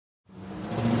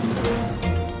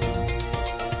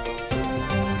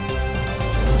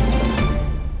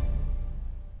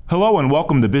Hello and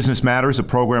welcome to Business Matters, a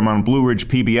program on Blue Ridge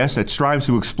PBS that strives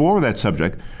to explore that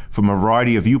subject from a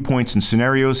variety of viewpoints and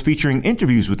scenarios, featuring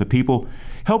interviews with the people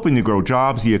helping to grow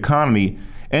jobs, the economy,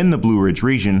 and the Blue Ridge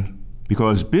region,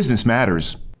 because business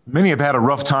matters. Many have had a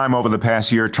rough time over the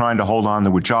past year trying to hold on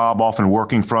to a job, often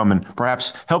working from and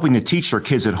perhaps helping to teach their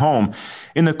kids at home.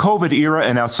 In the COVID era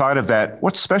and outside of that,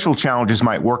 what special challenges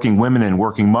might working women and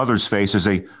working mothers face as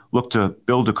they look to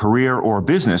build a career or a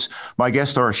business? My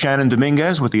guests are Shannon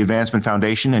Dominguez with the Advancement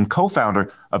Foundation and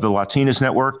co-founder of the Latinas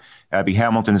Network. Abby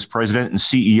Hamilton is president and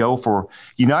CEO for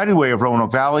United Way of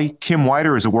Roanoke Valley. Kim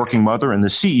Whiter is a working mother and the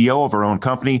CEO of her own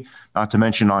company, not to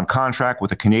mention on contract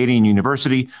with a Canadian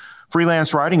university.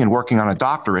 Freelance writing and working on a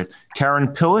doctorate. Karen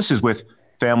Pillis is with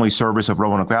Family Service of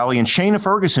Roanoke Valley, and Shanna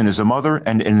Ferguson is a mother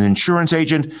and an insurance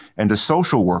agent and a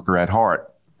social worker at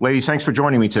heart. Ladies, thanks for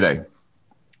joining me today.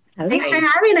 Thanks for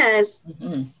having us.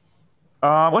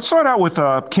 Let's start out with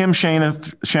Kim,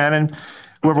 Shannon,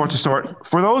 whoever wants to start.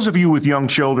 For those of you with young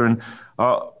children,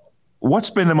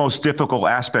 what's been the most difficult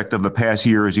aspect of the past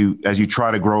year as you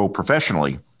try to grow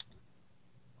professionally?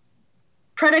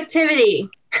 Productivity.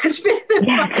 It's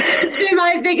been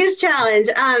my biggest challenge.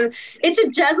 It's a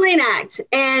juggling act.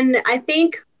 And I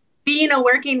think being a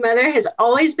working mother has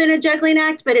always been a juggling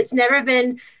act, but it's never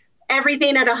been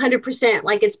everything at 100%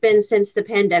 like it's been since the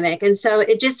pandemic. And so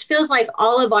it just feels like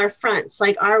all of our fronts,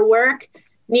 like our work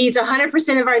needs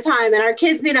 100% of our time and our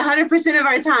kids need 100% of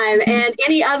our time and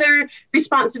any other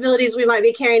responsibilities we might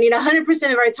be carrying need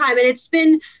 100% of our time. And it's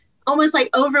been almost like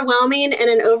overwhelming and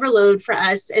an overload for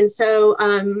us. And so,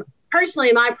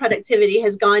 personally, my productivity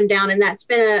has gone down, and that's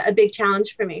been a big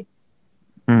challenge for me.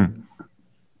 Yeah,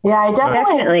 I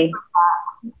definitely.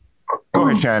 Go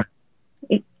ahead, Shannon.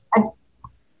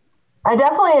 I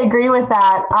definitely agree with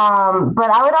that.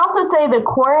 But I would also say the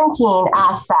quarantine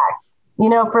aspect. You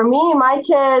know, for me, my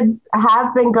kids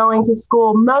have been going to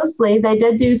school mostly. They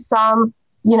did do some,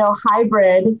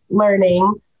 hybrid learning,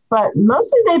 but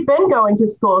mostly they've been going to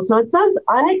school. So it's those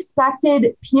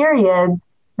unexpected periods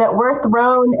that we're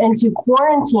thrown into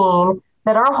quarantine,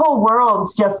 that our whole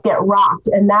worlds just get rocked.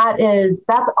 And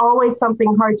that's always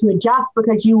something hard to adjust,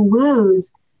 because you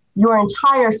lose your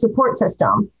entire support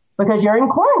system because you're in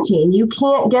quarantine. You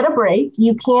can't get a break.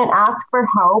 You can't ask for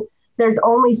help. There's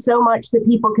only so much that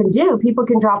people can do. People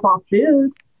can drop off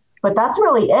food, but that's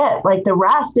really it. Like the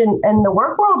rest and the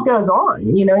work world goes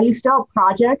on. You still have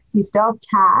projects, you still have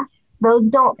tasks. Those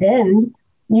don't end.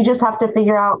 You just have to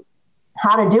figure out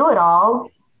how to do it all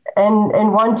in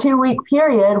 1-2 week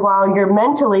period while you're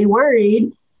mentally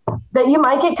worried that you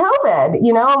might get COVID,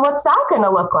 and what's that going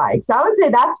to look like? So I would say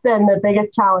that's been the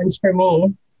biggest challenge for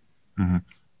me. Mm-hmm.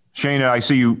 Shana, I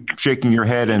see you shaking your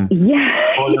head and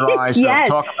rolling your eyes. Yes.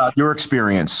 Talk about your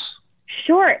experience.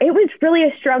 Sure. It was really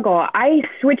a struggle. I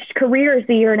switched careers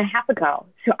a year and a half ago.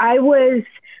 So I was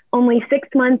only 6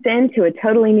 months into a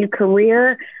totally new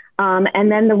career.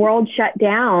 And then the world shut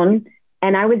down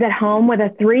and I was at home with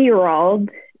a 3-year-old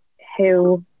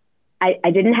who I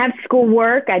didn't have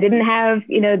schoolwork. I didn't have,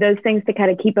 those things to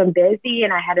kind of keep him busy.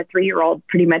 And I had a 3-year-old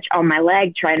pretty much on my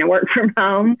leg trying to work from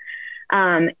home.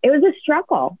 It was a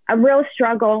struggle, a real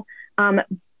struggle.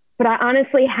 But I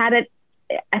honestly had it,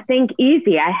 I think,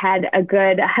 easy. I had a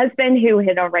good husband who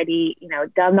had already,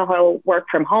 done the whole work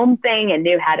from home thing and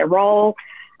knew how to roll.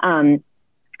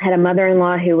 Had a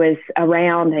mother-in-law who was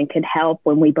around and could help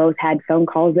when we both had phone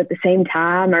calls at the same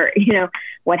time or,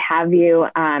 what have you.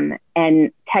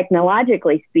 And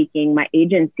technologically speaking, my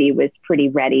agency was pretty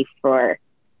ready for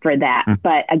that.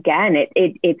 But again,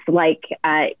 it's like,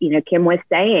 Kim was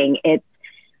saying, it's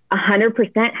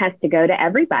 100% has to go to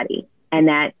everybody.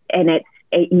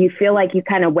 You feel like you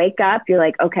kind of wake up, you're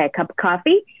like, okay, a cup of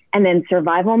coffee, and then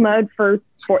survival mode for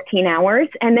 14 hours.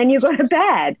 And then you go to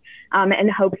bed.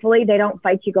 And hopefully they don't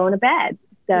fight you going to bed.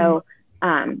 So,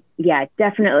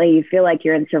 definitely you feel like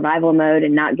you're in survival mode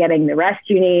and not getting the rest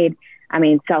you need. I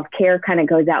mean, self-care kind of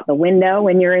goes out the window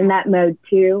when you're in that mode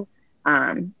too.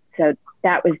 So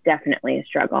that was definitely a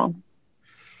struggle.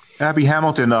 Abby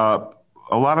Hamilton, a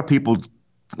lot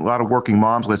of working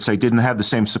moms, let's say, didn't have the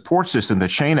same support system that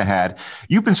Shana had.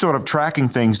 You've been sort of tracking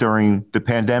things during the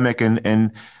pandemic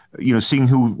and seeing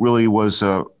who really was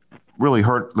really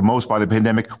hurt the most by the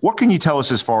pandemic. What can you tell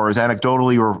us as far as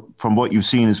anecdotally or from what you've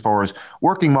seen as far as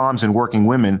working moms and working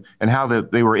women and how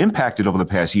they were impacted over the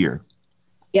past year?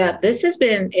 Yeah, this is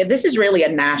really a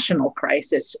national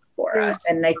crisis for us.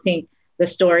 And I think the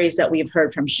stories that we've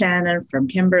heard from Shannon, from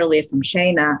Kimberly, from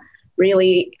Shana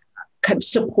really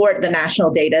support the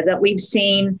national data that we've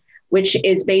seen, which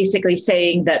is basically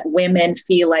saying that women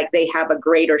feel like they have a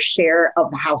greater share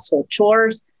of the household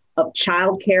chores, of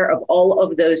childcare, of all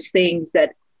of those things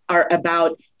that are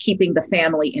about keeping the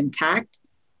family intact.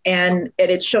 And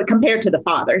it's showed compared to the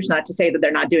fathers, not to say that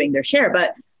they're not doing their share,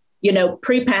 but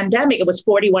pre-pandemic, it was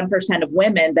 41% of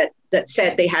women that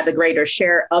said they had the greater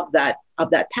share of that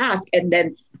task. And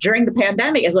then during the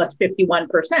pandemic, it was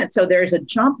 51%. So there's a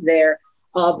jump there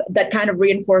of that kind of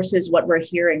reinforces what we're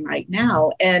hearing right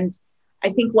now. And I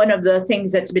think one of the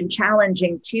things that's been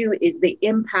challenging too is the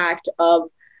impact of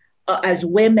as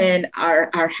women are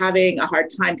having a hard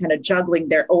time kind of juggling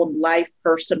their own life,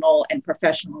 personal and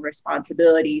professional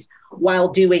responsibilities while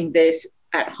doing this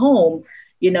at home.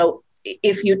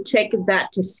 If you take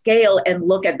that to scale and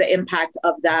look at the impact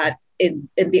of that in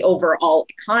the overall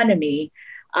economy,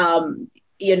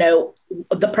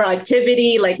 the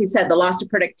productivity, like you said, the loss of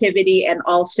productivity, and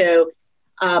also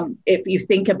if you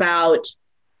think about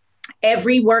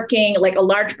like a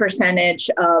large percentage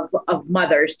of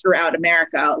mothers throughout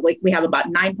America, like we have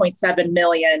about 9.7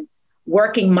 million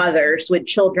working mothers with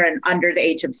children under the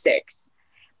age of 6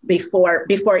 before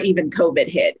even COVID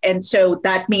hit. And so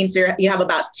that means you have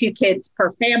about 2 kids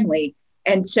per family.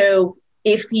 And so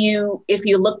if you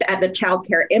looked at the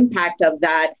childcare impact of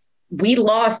that, we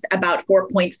lost about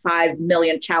 4.5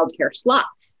 million childcare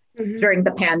slots during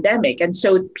the pandemic. And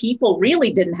so people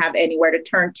really didn't have anywhere to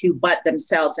turn to but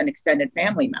themselves and extended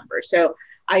family members. So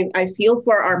I feel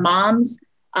for our moms.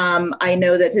 I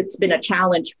know that it's been a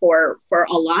challenge for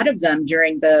a lot of them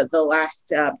during the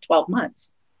last 12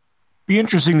 months. Be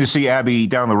interesting to see, Abby,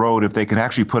 down the road if they can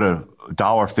actually put a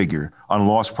dollar figure on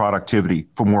lost productivity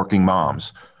from working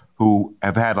moms who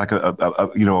have had like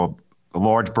a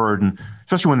large burden,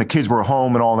 especially when the kids were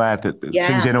home and all that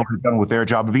things they don't get done with their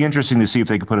job. It'd be interesting to see if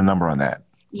they could put a number on that.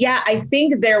 Yeah, I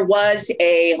think there was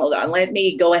hold on, let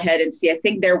me go ahead and see. I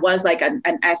think there was like an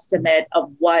estimate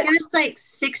of what. It's like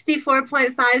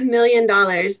 $64.5 million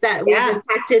that would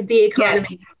impacted the economy.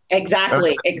 Yes,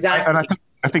 exactly. And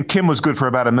I think Kim was good for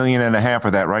about $1.5 million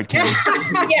of that, right, Kim?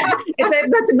 Yeah,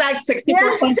 that's about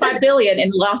 $64.5 billion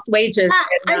in lost wages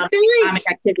and economic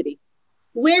activity.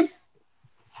 With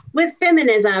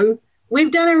feminism,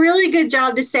 we've done a really good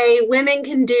job to say women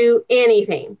can do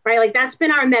anything, right? Like that's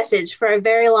been our message for a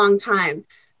very long time.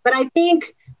 But I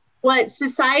think what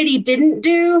society didn't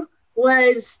do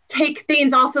was take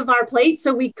things off of our plate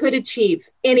so we could achieve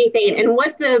anything. And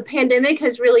what the pandemic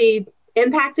has really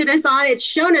impacted us on, it's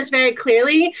shown us very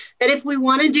clearly that if we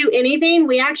want to do anything,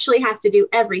 we actually have to do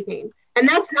everything. And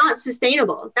that's not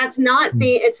sustainable. That's not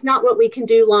it's not what we can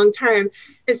do long term.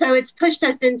 And so it's pushed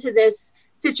us into this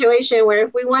situation where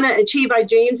if we want to achieve our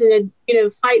dreams and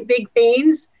fight big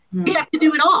things, we have to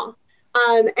do it all.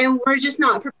 And we're just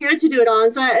not prepared to do it all.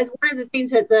 And so one of the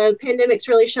things that the pandemic's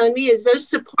really shown me is those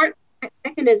support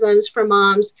mechanisms for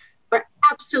moms are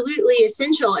absolutely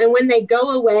essential. And when they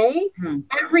go away,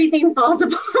 everything falls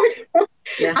apart.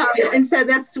 And so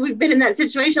we've been in that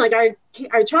situation. Like our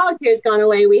childcare has gone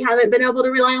away. We haven't been able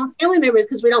to rely on family members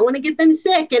because we don't want to get them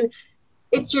sick. And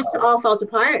it just all falls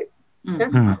apart.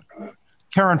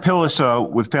 Karen Pillis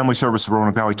with Family Service of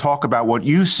Roanoke Valley, talk about what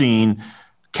you've seen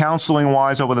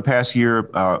counseling-wise over the past year,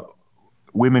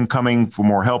 women coming for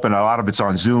more help, and a lot of it's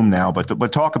on Zoom now,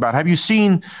 but talk about, have you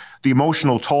seen the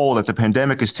emotional toll that the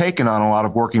pandemic has taken on a lot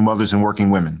of working mothers and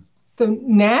working women? So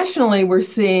nationally, we're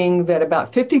seeing that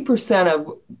about 50%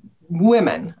 of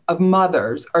women, of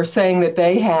mothers, are saying that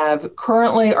they are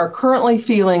currently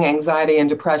feeling anxiety and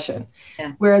depression,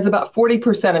 whereas about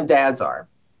 40% of dads are.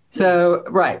 So,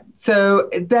 right. So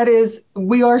that is,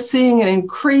 we are seeing an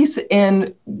increase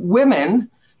in women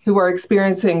who are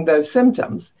experiencing those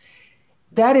symptoms.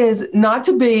 That is not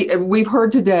to be, we've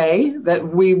heard today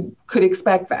that we could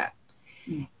expect that.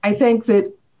 I think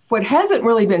that what hasn't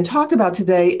really been talked about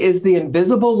today is the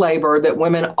invisible labor that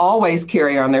women always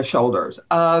carry on their shoulders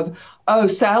of, oh,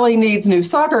 Sally needs new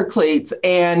soccer cleats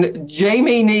and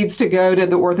Jamie needs to go to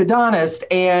the orthodontist,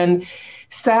 and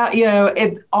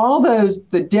all those,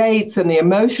 the dates and the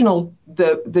emotional,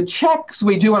 the checks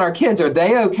we do on our kids, are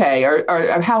they okay?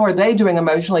 Or how are they doing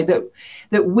emotionally?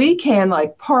 That we can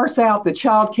like parse out the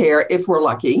childcare if we're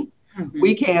lucky.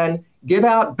 We can give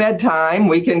out bedtime,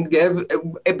 we can give,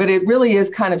 but it really is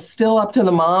kind of still up to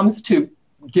the moms to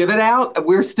give it out.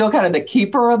 We're still kind of the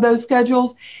keeper of those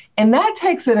schedules. And that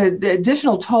takes an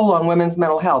additional toll on women's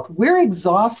mental health. We're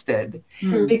exhausted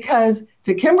because,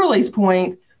 to Kimberly's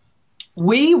point,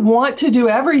 we want to do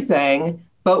everything,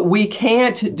 but we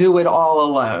can't do it all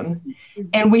alone.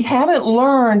 And we haven't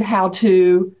learned how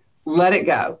to let it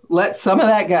go, let some of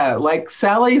that go. Like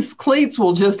Sally's cleats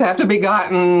will just have to be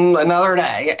gotten another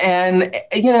day. And,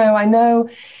 I know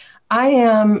I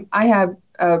have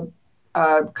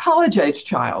a college age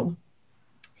child,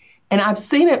 And I've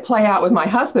seen it play out with my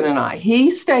husband and I.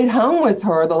 He stayed home with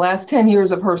her the last 10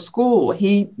 years of her school.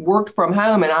 He worked from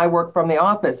home and I worked from the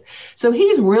office. So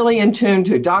he's really in tune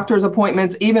to doctor's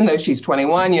appointments, even though she's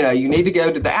 21, you need to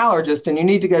go to the allergist and you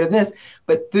need to go to this.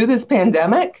 But through this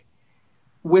pandemic,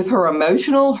 with her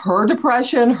emotional, her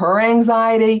depression, her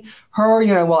anxiety, her,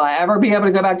 will I ever be able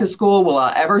to go back to school? Will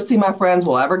I ever see my friends?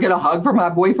 Will I ever get a hug from my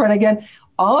boyfriend again?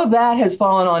 All of that has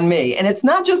fallen on me. And it's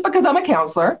not just because I'm a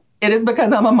counselor. It is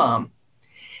because I'm a mom.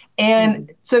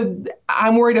 And so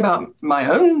I'm worried about my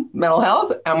own mental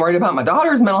health. I'm worried about my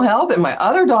daughter's mental health and my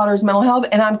other daughter's mental health.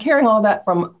 And I'm carrying all that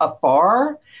from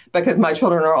afar because my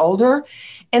children are older.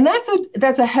 And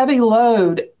that's a heavy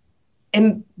load.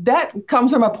 And that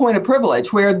comes from a point of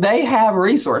privilege where they have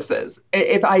resources.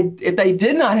 If they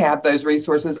did not have those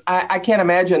resources, I can't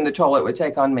imagine the toll it would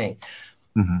take on me.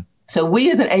 Mm-hmm. So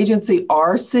we as an agency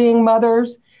are seeing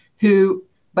mothers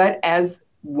but as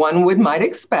one might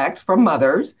expect from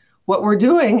mothers, what we're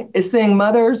doing is seeing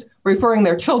mothers referring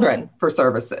their children for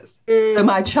services. So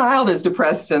my child is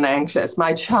depressed and anxious.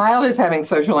 My child is having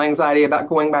social anxiety about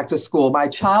going back to school. My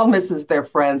child misses their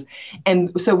friends.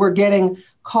 And so we're getting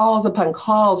calls upon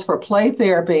calls for play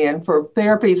therapy and for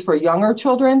therapies for younger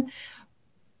children.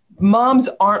 Moms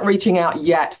aren't reaching out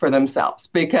yet for themselves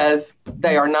because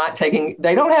they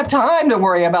don't have time to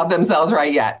worry about themselves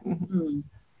right yet.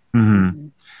 Mm-hmm.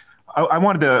 I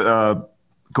wanted to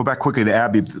go back quickly to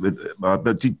Abby,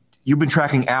 but you've been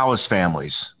tracking ALICE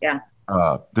families. Yeah.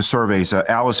 The surveys,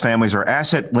 ALICE families are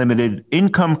asset limited,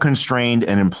 income constrained,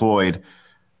 and employed.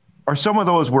 Are some of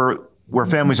those where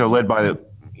families are led by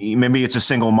maybe it's a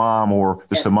single mom or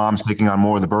just the mom's taking on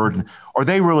more of the burden? Are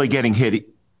they really getting hit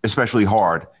especially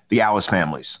hard, the ALICE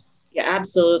families? Yeah,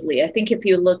 absolutely. I think if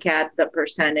you look at the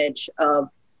percentage of,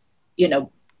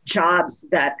 jobs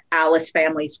that ALICE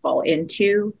families fall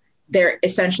into, they're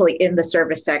essentially in the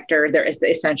service sector. There is the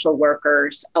essential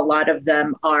workers. A lot of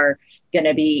them are going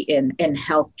to be in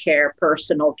healthcare,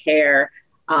 personal care,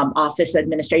 office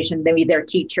administration. Maybe they're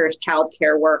teachers,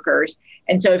 childcare workers.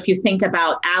 And so if you think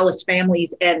about ALICE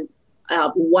families and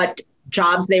what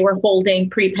jobs they were holding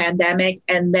pre-pandemic,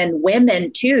 and then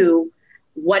women too,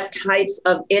 what types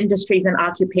of industries and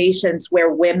occupations where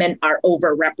women are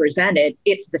overrepresented,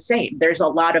 it's the same. There's a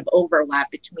lot of overlap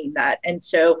between that. And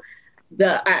so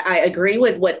I agree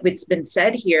with what's been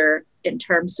said here in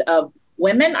terms of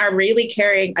women are really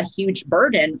carrying a huge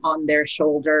burden on their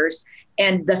shoulders.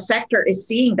 And the sector is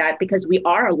seeing that because we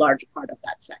are a large part of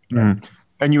that sector. Mm.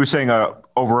 And you were saying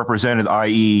overrepresented,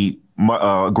 i.e.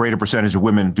 a greater percentage of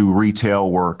women do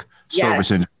retail work,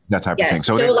 service, and that type of thing.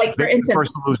 So like for instance,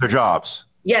 first to lose their jobs.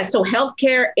 Yes. So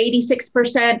healthcare,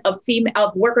 86%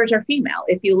 of workers are female.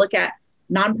 If you look at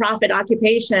nonprofit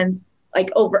occupations, like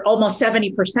over almost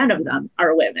 70% of them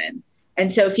are women.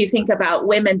 And so if you think about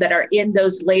women that are in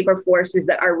those labor forces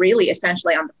that are really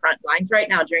essentially on the front lines right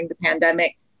now during the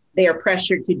pandemic, they are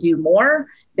pressured to do more.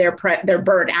 They're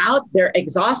burned out. They're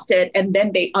exhausted. And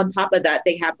then on top of that,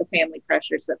 they have the family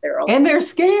pressures that they're also. And they're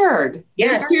scared.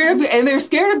 Yes. They're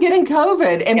scared of getting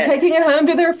COVID and taking it home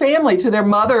to their family, to their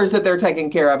mothers that they're taking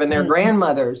care of and their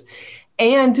grandmothers.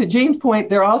 And to Jean's point,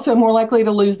 they're also more likely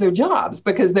to lose their jobs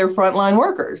because they're frontline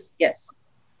workers. Yes.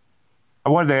 I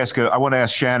want to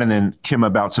ask Shannon and Kim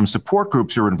about some support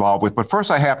groups you're involved with. But first,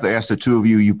 I have to ask the two of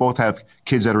you. You both have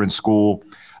kids that are in school.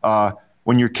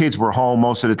 When your kids were home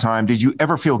most of the time, did you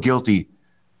ever feel guilty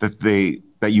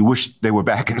that you wish they were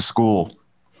back in school?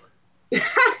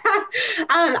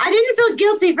 I didn't feel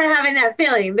guilty for having that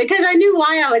feeling because I knew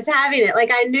why I was having it. Like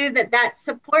I knew that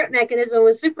support mechanism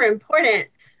was super important.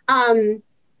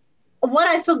 What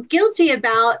I feel guilty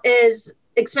about is,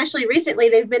 especially recently,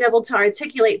 they've been able to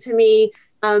articulate to me,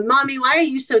 Mommy, why are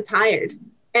you so tired?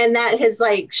 And that has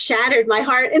like shattered my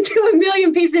heart into a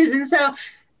million pieces. And so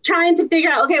trying to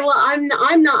figure out, okay, well, I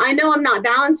know I'm not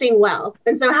balancing well.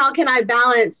 And so how can I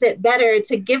balance it better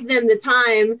to give them the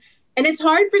time? And it's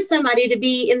hard for somebody to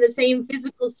be in the same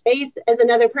physical space as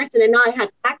another person and not have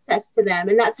access to them.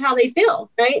 And that's how they feel,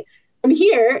 right? I'm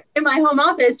here in my home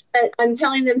office, but I'm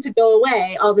telling them to go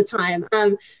away all the time.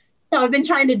 So I've been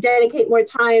trying to dedicate more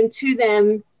time to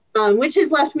them, which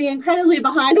has left me incredibly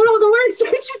behind on all the work. So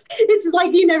it's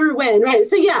like you never win, right?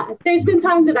 So yeah, there's been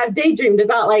times that I've daydreamed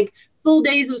about like full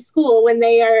days of school when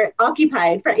they are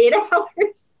occupied for 8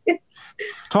 hours.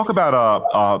 Talk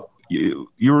about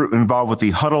you're involved with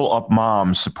the Huddle Up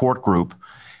Moms support group.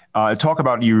 Talk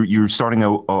about you're starting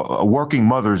a working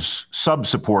mothers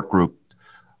sub-support group.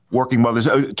 Working mothers.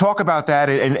 Talk about that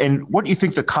and what do you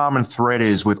think the common thread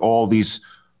is with all these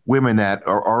women that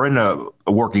are in a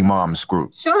working moms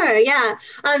group? Sure, yeah.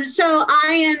 So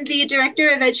I am the Director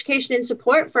of Education and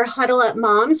Support for Huddle Up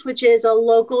Moms, which is a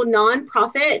local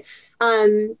nonprofit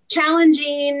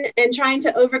challenging and trying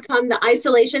to overcome the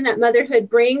isolation that motherhood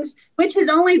brings, which has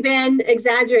only been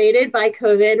exaggerated by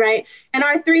COVID, right? And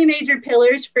our three major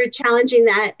pillars for challenging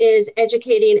that is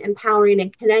educating, empowering,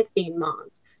 and connecting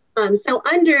moms. So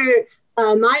under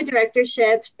my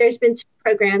directorship, there's been two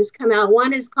programs come out.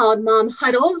 One is called Mom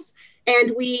Huddles,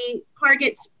 and we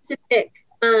target specific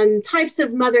types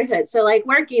of motherhood. So like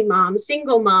working moms,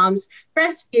 single moms,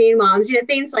 breastfeeding moms,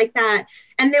 things like that.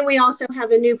 And then we also have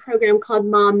a new program called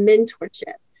Mom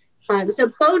Mentorship.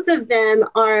 So both of them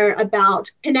are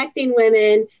about connecting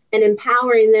women and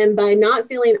empowering them by not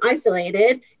feeling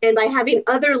isolated and by having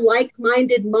other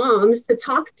like-minded moms to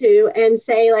talk to and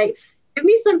say, like, give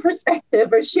me some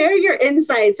perspective or share your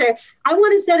insights, or I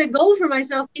want to set a goal for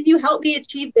myself. Can you help me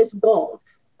achieve this goal?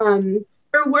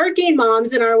 For working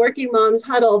moms in our Working Moms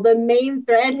Huddle, the main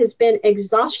thread has been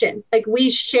exhaustion. Like we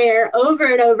share over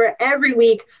and over every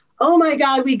week, oh my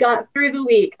God, we got through the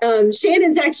week.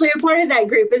 Shannon's actually a part of that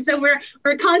group. And so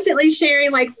we're constantly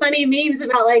sharing like funny memes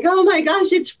about like, oh my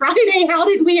gosh, it's Friday. How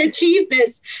did we achieve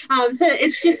this? So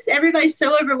it's just everybody's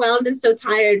so overwhelmed and so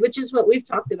tired, which is what we've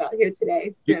talked about here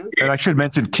today. And I should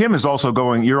mention, Kim is also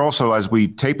you're also, as we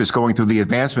tape this, going through the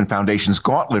Advancement Foundation's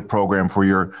Gauntlet program for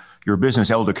your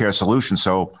business, Elder Care Solutions.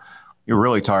 So you're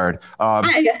really tired.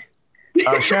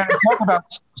 Shannon, talk about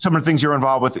some of the things you're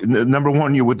involved with. Number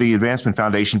one, you're with the Advancement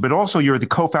Foundation, but also you're the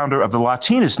co-founder of the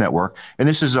Latinas Network. And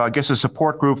this is, I guess, a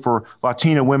support group for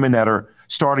Latina women that are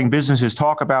starting businesses.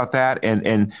 Talk about that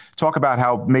and talk about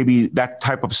how maybe that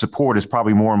type of support is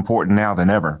probably more important now than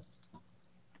ever.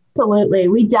 Absolutely.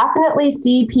 We definitely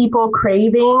see people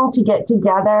craving to get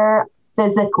together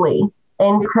physically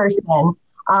in person.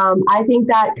 I think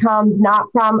that comes not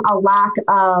from a lack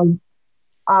of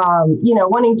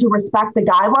wanting to respect the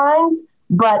guidelines,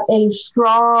 but a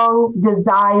strong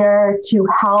desire to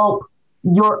help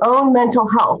your own mental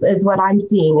health is what I'm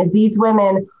seeing, is these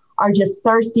women are just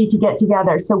thirsty to get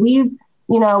together. So we've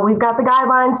got the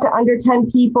guidelines to under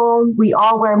 10 people. We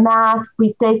all wear masks. We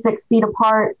stay 6 feet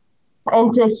apart.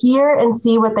 And to hear and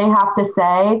see what they have to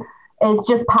say is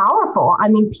just powerful. I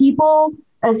mean, people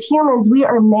as humans, we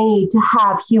are made to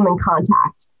have human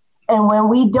contact. And when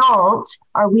we don't,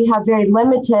 or we have very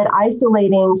limited,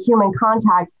 isolating human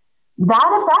contact,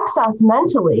 that affects us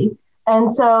mentally.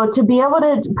 And so to be able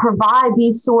to provide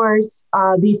these sorts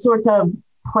of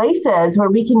places where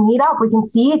we can meet up, we can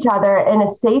see each other in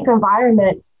a safe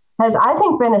environment has, I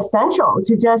think, been essential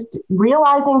to just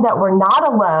realizing that we're not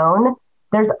alone.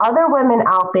 There's other women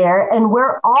out there, and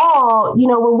we're all,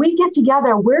 when we get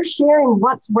together, we're sharing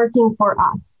what's working for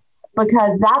us,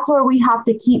 because that's where we have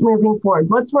to keep moving forward.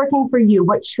 What's working for you?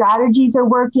 What strategies are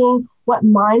working? What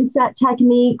mindset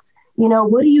techniques?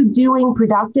 What are you doing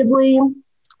productively?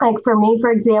 Like for me, for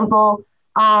example,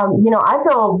 I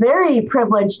feel very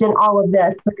privileged in all of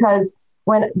this because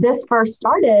when this first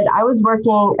started, I was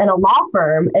working in a law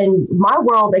firm and my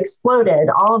world exploded.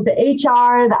 All of the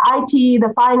HR, the IT,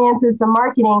 the finances, the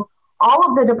marketing, all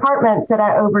of the departments that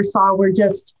I oversaw were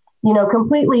just,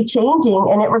 completely changing,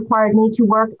 and it required me to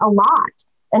work a lot.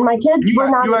 And my kids were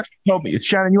not. You actually told me,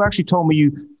 Shannon,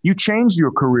 you changed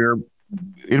your career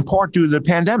in part due to the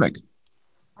pandemic.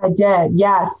 I did,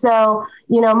 yes. So,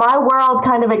 my world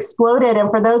kind of exploded. And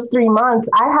for those 3 months,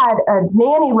 I had a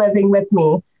nanny living with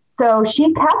me. So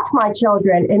she kept my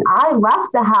children and I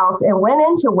left the house and went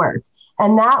into work.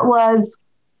 And that was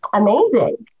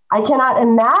amazing. I cannot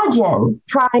imagine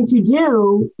trying to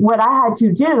do what I had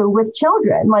to do with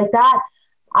children like that.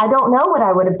 I don't know what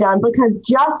I would have done, because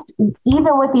just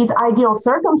even with these ideal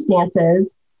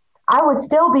circumstances, I was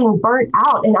still being burnt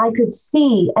out, and I could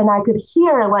see and I could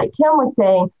hear, like Kim was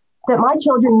saying, that my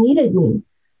children needed me.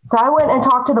 So I went and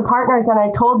talked to the partners and I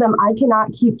told them I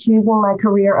cannot keep choosing my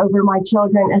career over my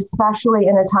children, especially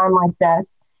in a time like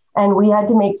this. And we had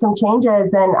to make some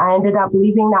changes, and I ended up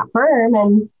leaving that firm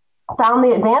and found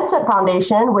the Advancement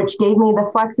Foundation, which gave me the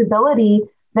flexibility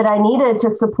that I needed to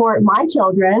support my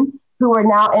children who are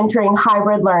now entering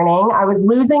hybrid learning. I was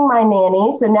losing my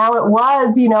nanny. So now it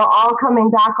was, all coming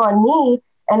back on me,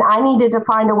 and I needed to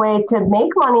find a way to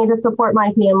make money to support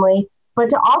my family, but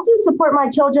to also support my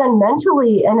children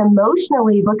mentally and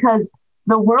emotionally, because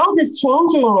the world is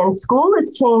changing and school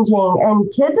is changing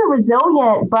and kids are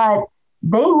resilient, but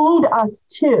they need us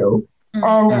too.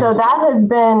 And so that has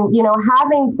been,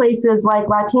 having places like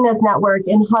Latinas Network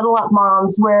and Huddle Up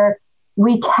Moms where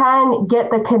we can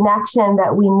get the connection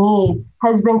that we need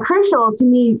has been crucial to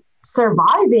me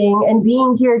surviving and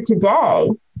being here today.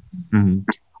 Mm-hmm.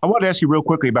 I want to ask you real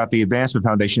quickly about the Advancement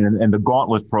Foundation and the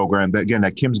Gauntlet program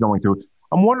that Kim's going through.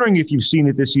 I'm wondering if you've seen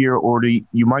it this year, or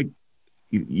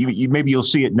maybe you'll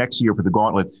see it next year for the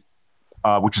Gauntlet,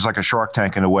 which is like a Shark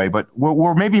Tank in a way, but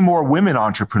where maybe more women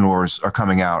entrepreneurs are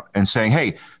coming out and saying,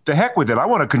 hey, the heck with it. I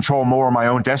want to control more of my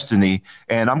own destiny,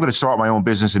 and I'm going to start my own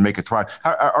business and make it thrive.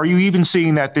 Are you even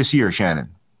seeing that this year, Shannon?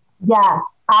 Yes,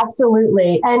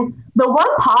 absolutely. And the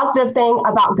one positive thing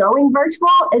about going virtual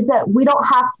is that we don't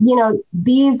have,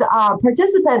 these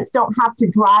participants don't have to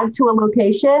drive to a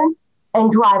location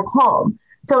and drive home.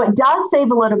 So it does save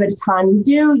a little bit of time.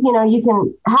 You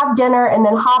can have dinner and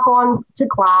then hop on to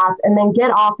class and then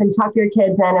get off and tuck your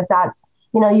kids in if that's,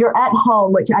 you're at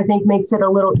home, which I think makes it a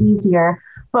little easier.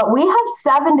 But we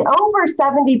have over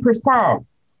 70%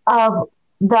 of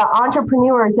the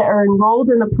entrepreneurs that are enrolled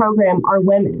in the program are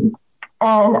women.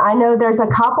 And I know there's a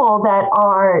couple that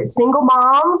are single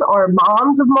moms or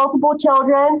moms of multiple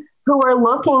children who are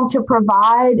looking to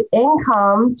provide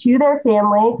income to their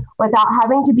family without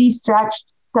having to be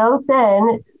stretched so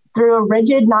thin through a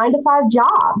rigid 9-to-5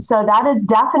 job. So that is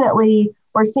definitely,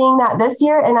 we're seeing that this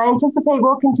year, and I anticipate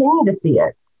we'll continue to see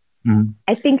it. Mm-hmm.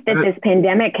 I think that this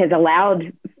pandemic has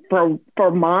allowed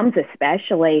for moms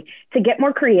especially to get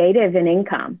more creative in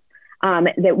income.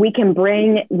 That we can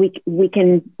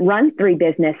run 3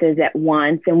 businesses at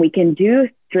once, and we can do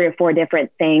 3 or 4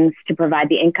 different things to provide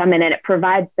the income. And it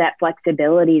provides that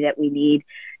flexibility that we need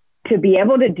to be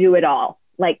able to do it all,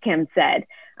 like Kim said,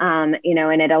 and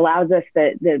it allows us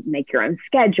to make your own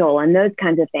schedule and those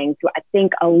kinds of things. So I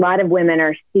think a lot of women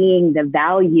are seeing the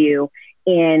value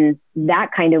in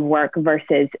that kind of work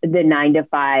versus the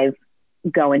 9-to-5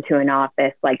 go into an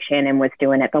office like Shannon was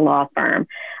doing at the law firm.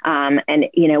 And,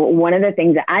 one of the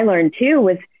things that I learned too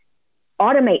was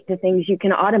automate the things you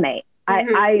can automate.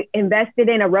 Mm-hmm. I invested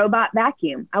in a robot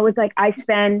vacuum. I was like, I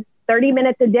spend 30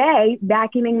 minutes a day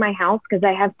vacuuming my house because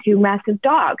I have 2 massive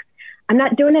dogs. I'm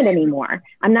not doing it anymore.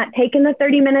 I'm not taking the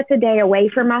 30 minutes a day away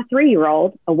from my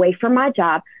 3-year-old, away from my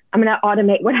job. I'm going to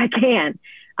automate what I can.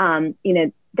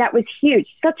 That was huge.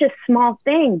 Such a small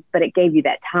thing, but it gave you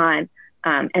that time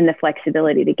and the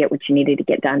flexibility to get what you needed to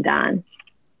get done.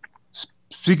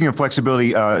 Speaking of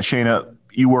flexibility, Shanna,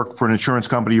 you work for an insurance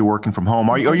company. You're working from home.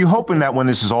 Are you hoping that when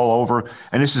this is all over,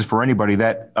 and this is for anybody,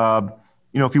 that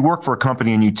if you work for a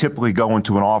company and you typically go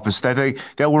into an office, that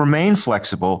they'll remain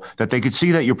flexible, that they could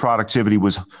see that your productivity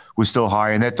was still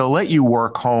high, and that they'll let you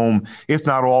work home, if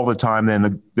not all the time,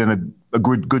 then a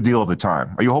good deal of the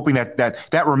time? Are you hoping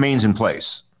that remains in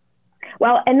place?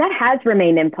 Well, and that has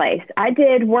remained in place. I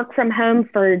did work from home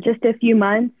for just a few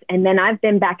months, and then I've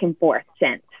been back and forth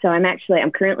since. So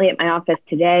I'm currently at my office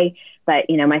today, but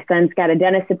my son's got a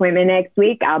dentist appointment next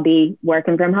week. I'll be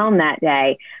working from home that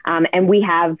day. And we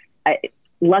have,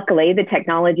 luckily, the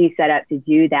technology set up to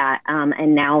do that.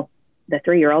 And now the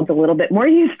 3-year-old's a little bit more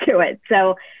used to it.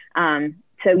 So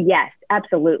yes,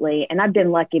 absolutely. And I've been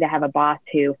lucky to have a boss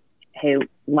who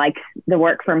likes the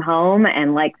work from home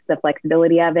and likes the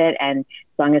flexibility of it. And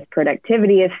as long as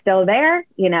productivity is still there,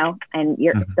 and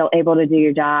you're still able to do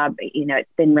your job, it's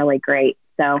been really great.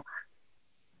 So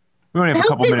we only have I a hope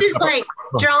couple this minutes. is like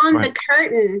drawing the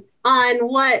curtain on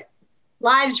what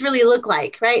lives really look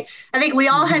like, right? I think we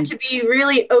all have to be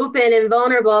really open and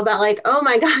vulnerable about like, oh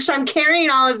my gosh, I'm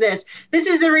carrying all of this. This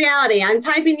is the reality. I'm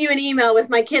typing you an email with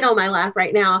my kid on my lap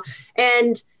right now.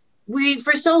 And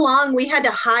for so long, we had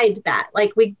to hide that.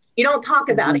 Like you don't talk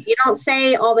about it. You don't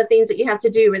say all the things that you have to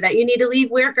do, or that you need to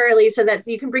leave work early so that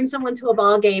you can bring someone to a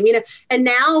ball game, and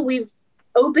now we've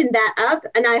opened that up.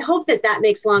 And I hope that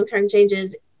makes long-term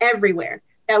changes everywhere,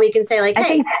 that we can say like,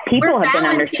 hey, people have been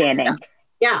understanding. Stuff.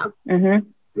 Yeah. Mm-hmm.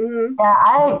 Mm-hmm. Yeah,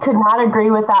 I could not agree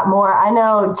with that more. I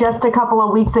know just a couple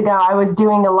of weeks ago, I was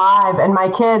doing a live and my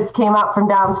kids came up from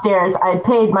downstairs. I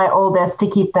paid my oldest to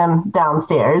keep them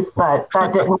downstairs, but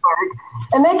that didn't work.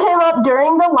 And they came up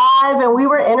during the live and we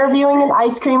were interviewing an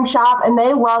ice cream shop and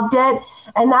they loved it.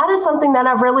 And that is something that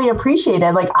I've really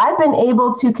appreciated. Like, I've been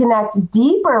able to connect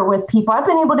deeper with people. I've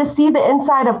been able to see the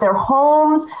inside of their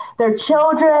homes, their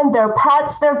children, their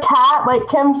pets, their cat, like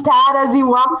Kim's cat as he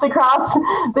walks across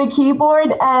the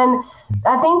keyboard. And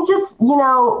I think just,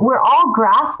 we're all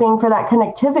grasping for that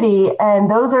connectivity.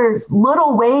 And those are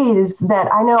little ways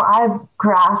that I know I've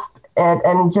grasped it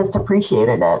and just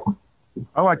appreciated it.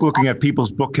 I like looking at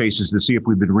people's bookcases to see if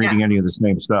we've been reading any of the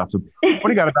same stuff. So we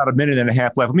only got about a minute and a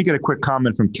half left. Let me get a quick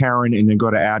comment from Karen and then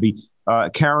go to Abby.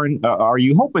 Karen, are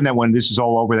you hoping that when this is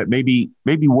all over, that maybe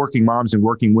working moms and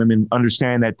working women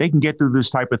understand that they can get through this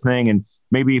type of thing, and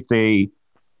maybe if they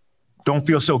don't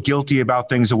feel so guilty about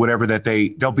things or whatever, that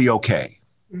they'll be okay?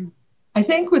 I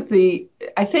think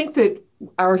that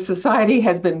our society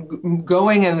has been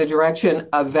going in the direction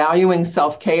of valuing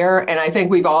self-care. And I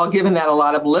think we've all given that a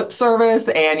lot of lip service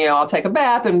and, I'll take a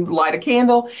bath and light a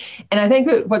candle. And I think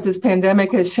that what this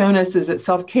pandemic has shown us is that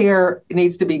self-care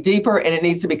needs to be deeper and it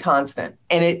needs to be constant.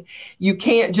 And you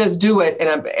can't just do it in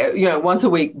a, once a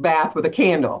week bath with a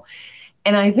candle.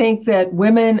 And I think that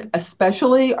women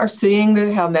especially are seeing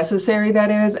how necessary that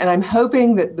is. And I'm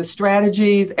hoping that the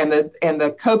strategies and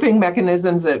the coping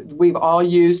mechanisms that we've all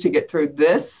used to get through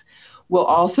this will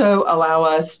also allow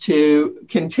us to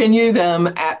continue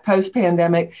them at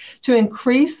post-pandemic to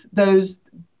increase those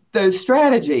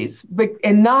strategies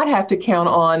and not have to count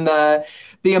on the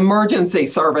emergency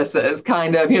services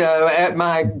kind of, at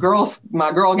my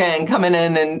girl gang coming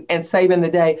in and saving the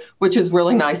day, which is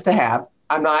really nice to have.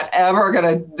 I'm not ever going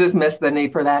to dismiss the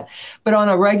need for that. But on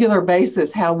a regular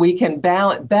basis, how we can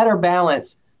better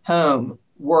balance home,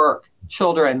 work,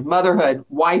 children, motherhood,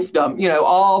 wifedom,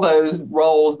 all those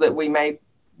roles that we may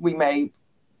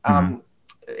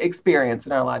experience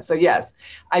in our lives. So yes,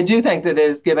 I do think that it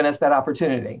has given us that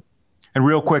opportunity. And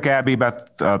real quick, Abby, about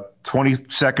 20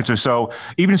 seconds or so,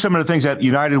 even some of the things that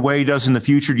United Way does in the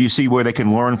future, do you see where they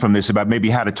can learn from this about maybe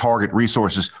how to target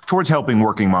resources towards helping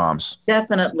working moms?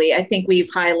 Definitely. I think we've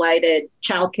highlighted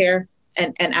childcare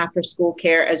and after school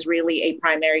care as really a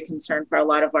primary concern for a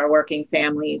lot of our working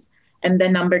families. And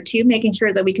then number two, making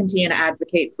sure that we continue to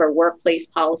advocate for workplace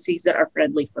policies that are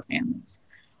friendly for families.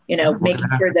 Making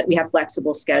sure that we have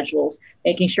flexible schedules,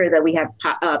 making sure that we have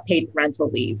paid parental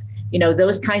leave.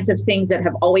 Those kinds of things that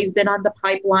have always been on the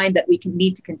pipeline that we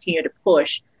need to continue to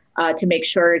push to make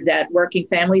sure that working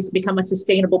families become a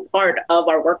sustainable part of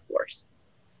our workforce.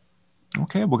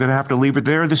 Okay, we're going to have to leave it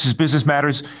there. This is Business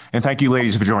Matters, and thank you,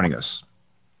 ladies, for joining us.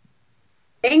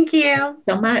 Thank you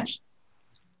so much.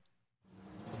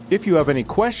 If you have any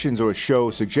questions or show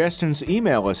suggestions,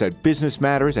 email us at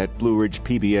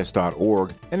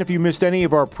businessmatters@blueridgepbs.org. And if you missed any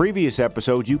of our previous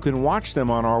episodes, you can watch them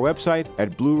on our website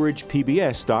at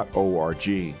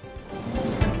blueridgepbs.org.